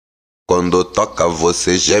Quando toca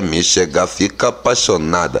você geme, chega, fica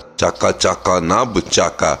apaixonada. Tchaka tchaka na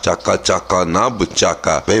butchaca, tchaka tchaka na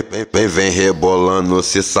butchaca. Vem rebolando,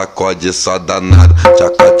 se sacode só danado.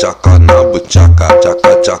 Tchaka tchaka na butchaca,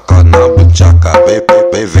 tchaka tchaka na butchaca.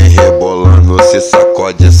 Vem rebolando, se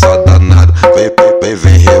sacode só danado.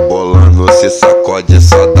 Vem rebolando, se sacode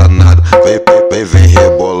só danado. Vem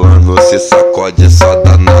rebolando, se sacode só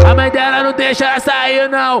danado. A mãe dela não deixa ela sair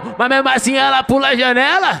não, mas mesmo assim ela pula a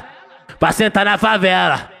janela pra sentar na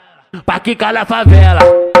favela, pra quicar na favela,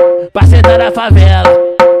 pra sentar na favela,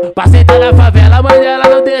 pra sentar na favela. A mãe dela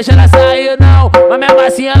não deixa ela sair não, mas mesmo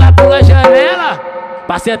assim ela pula a janela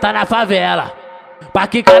pra sentar na favela, pra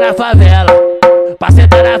quicar na favela, pra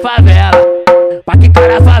sentar na favela, pra quicar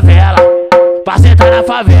na favela, pra sentar na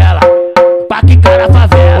favela, pra quicar na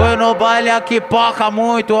favela. Oi, no baile aqui poca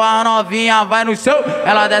muito, a novinha vai no show.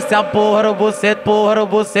 Ela desce a porra, o bucete, porra, o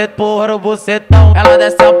bucete, porra, o bucetão. Ela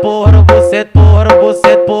desce a porra, o bucete, porra, o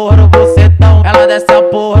bucete, porra, o bucetão. Ela desce a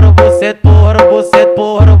porra, o bucete, porra, o bucete,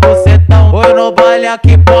 porra, o bucetão. Oi, no baile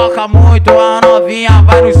aqui poca muito, a novinha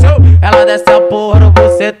vai no show. Ela desce a porra, o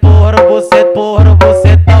bucete, porra, o bucete, porra, o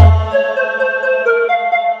bucetão.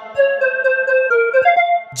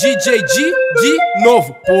 DJ de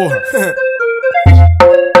novo, porra.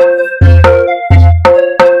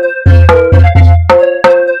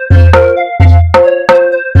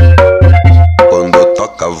 Quando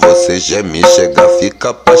toca você geme, chega, fica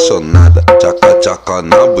apaixonada. Tchaka tchaka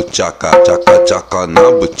na butchaca, tchaka tchaka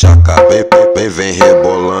na butchaca. Vem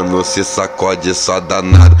rebolando, se sacode só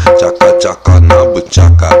danado. Tchaka tchaka na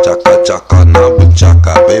butchaca, tchaka tchaka na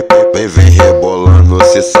butchaca. Vem rebolando,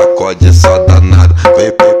 se sacode só danado.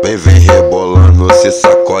 Vem rebolando, se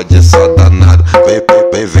sacode só danado.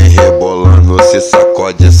 Vem rebolando, se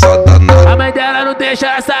sacode só danado. A mãe dela não deixa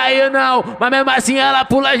ela sair não, mas mesmo assim ela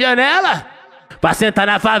pula a janela pra sentar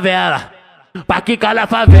na favela, pra quicar na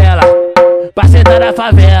favela, pra sentar na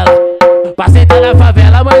favela, pra sentar na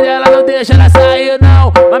favela. A mãe dela não deixa ela sair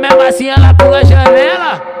não, mas mesmo assim ela pula a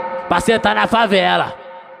janela pra sentar na favela,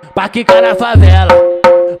 pra quicar na favela,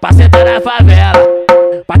 pra sentar na favela,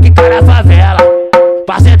 pra quicar na favela,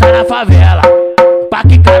 pra sentar na favela, pra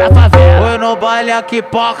quicar na favela. Oi, no baile aqui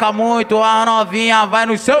poca muito, a novinha vai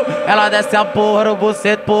no show. Ela desce a porra, o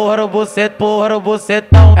bucete, porra, o bucete, porra, o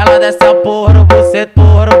bucetão. Ela desce a porra, o bucete,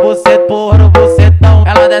 porra, o bucete, porra, o bucetão.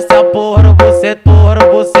 Ela desce a porra, o bucete, porra,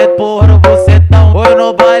 o bucete, porra, o bucetão. Oi,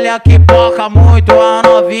 no baile aqui poca muito, a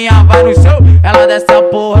novinha vai no show. Ela desce a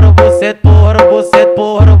porra, o bucete, porra, o bucete,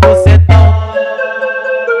 porra, o bucetão.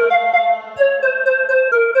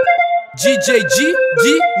 DJ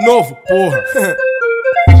de novo, porra.